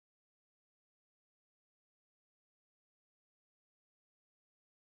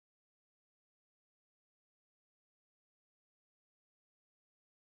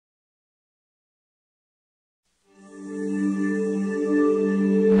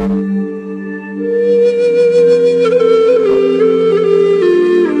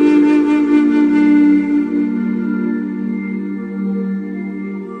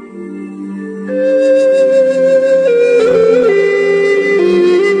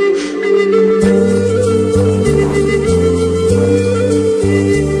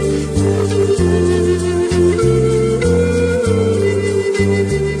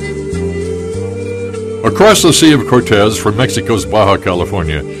Across the Sea of Cortez from Mexico's Baja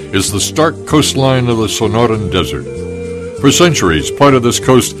California is the stark coastline of the Sonoran Desert. For centuries, part of this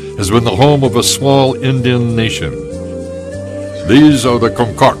coast has been the home of a small Indian nation. These are the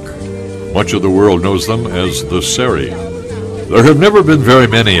Comcaac. Much of the world knows them as the Seri. There have never been very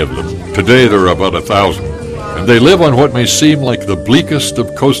many of them. Today there are about 1,000, and they live on what may seem like the bleakest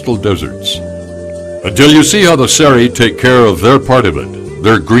of coastal deserts. Until you see how the Seri take care of their part of it,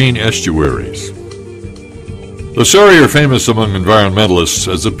 their green estuaries. The Seri are famous among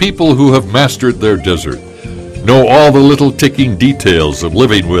environmentalists as a people who have mastered their desert, know all the little ticking details of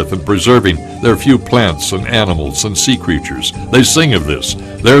living with and preserving their few plants and animals and sea creatures. They sing of this.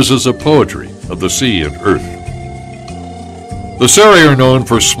 Theirs is a poetry of the sea and earth. The Seri are known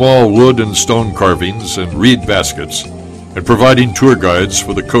for small wood and stone carvings and reed baskets, and providing tour guides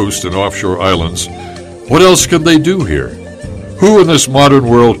for the coast and offshore islands. What else could they do here? Who in this modern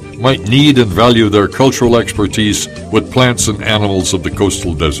world might need and value their cultural expertise with plants and animals of the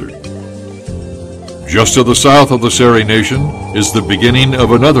coastal desert? Just to the south of the Seri Nation is the beginning of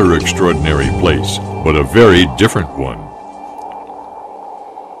another extraordinary place, but a very different one.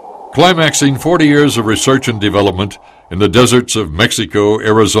 Climaxing 40 years of research and development in the deserts of Mexico,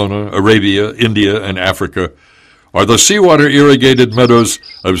 Arizona, Arabia, India, and Africa are the seawater irrigated meadows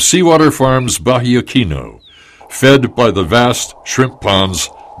of Seawater Farms Bahiaquino, fed by the vast shrimp ponds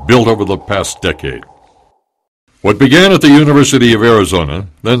built over the past decade. What began at the University of Arizona,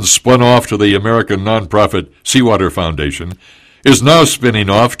 then spun off to the American nonprofit Seawater Foundation, is now spinning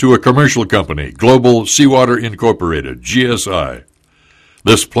off to a commercial company, Global Seawater Incorporated, GSI.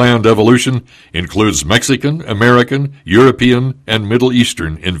 This planned evolution includes Mexican, American, European, and Middle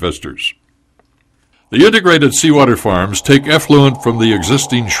Eastern investors. The integrated seawater farms take effluent from the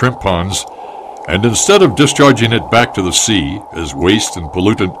existing shrimp ponds and instead of discharging it back to the sea as waste and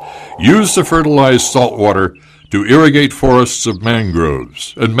pollutant, use the fertilized salt water to irrigate forests of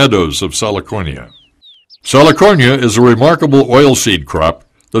mangroves and meadows of Salicornia. Salicornia is a remarkable oilseed crop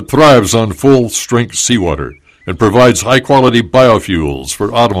that thrives on full-strength seawater and provides high-quality biofuels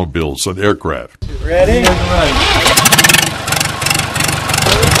for automobiles and aircraft. Ready?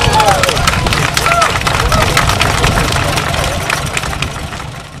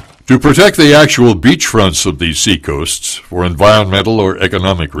 To protect the actual beachfronts of these seacoasts for environmental or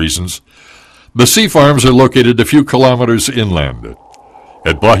economic reasons, the sea farms are located a few kilometers inland.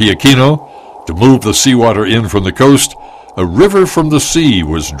 At Bahiaquino, to move the seawater in from the coast, a river from the sea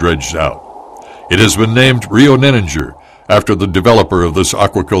was dredged out. It has been named Rio Neninger after the developer of this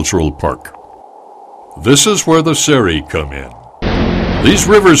aquacultural park. This is where the Seri come in. These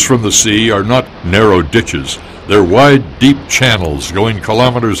rivers from the sea are not narrow ditches. They're wide, deep channels going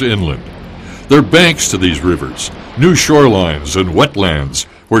kilometers inland. They're banks to these rivers, new shorelines and wetlands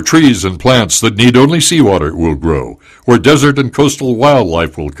where trees and plants that need only seawater will grow, where desert and coastal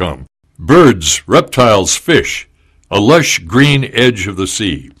wildlife will come. Birds, reptiles, fish, a lush green edge of the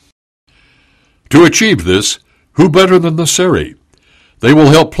sea. To achieve this, who better than the Seri? They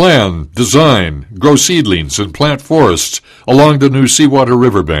will help plan, design, grow seedlings, and plant forests along the new seawater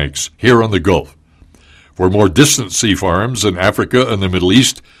riverbanks here on the Gulf. For more distant sea farms in Africa and the Middle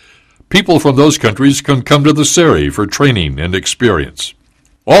East, people from those countries can come to the Seri for training and experience.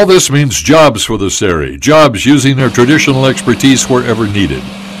 All this means jobs for the Seri, jobs using their traditional expertise wherever needed.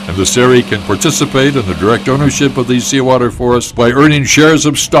 And the Seri can participate in the direct ownership of these seawater forests by earning shares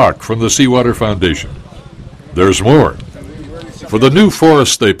of stock from the Seawater Foundation. There's more. For the new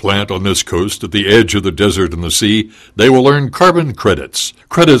forests they plant on this coast at the edge of the desert and the sea, they will earn carbon credits,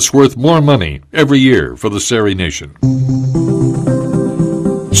 credits worth more money every year for the Seri Nation.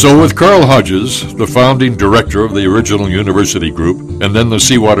 So with Carl Hodges, the founding director of the original university group, and then the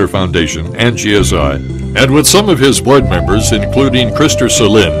Seawater Foundation and GSI, and with some of his board members, including Krister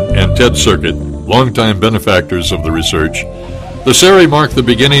Salin and Ted Circuit, longtime benefactors of the research, the Seri marked the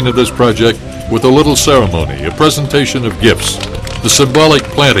beginning of this project with a little ceremony, a presentation of gifts, the symbolic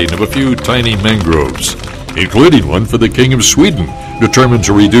planting of a few tiny mangroves, including one for the King of Sweden, determined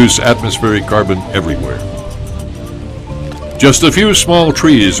to reduce atmospheric carbon everywhere. Just a few small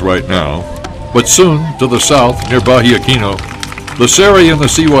trees right now, but soon, to the south, near Bahiaquino, the Seri and the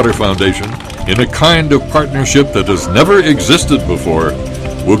Seawater Foundation, in a kind of partnership that has never existed before,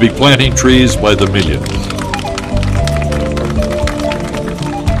 will be planting trees by the millions.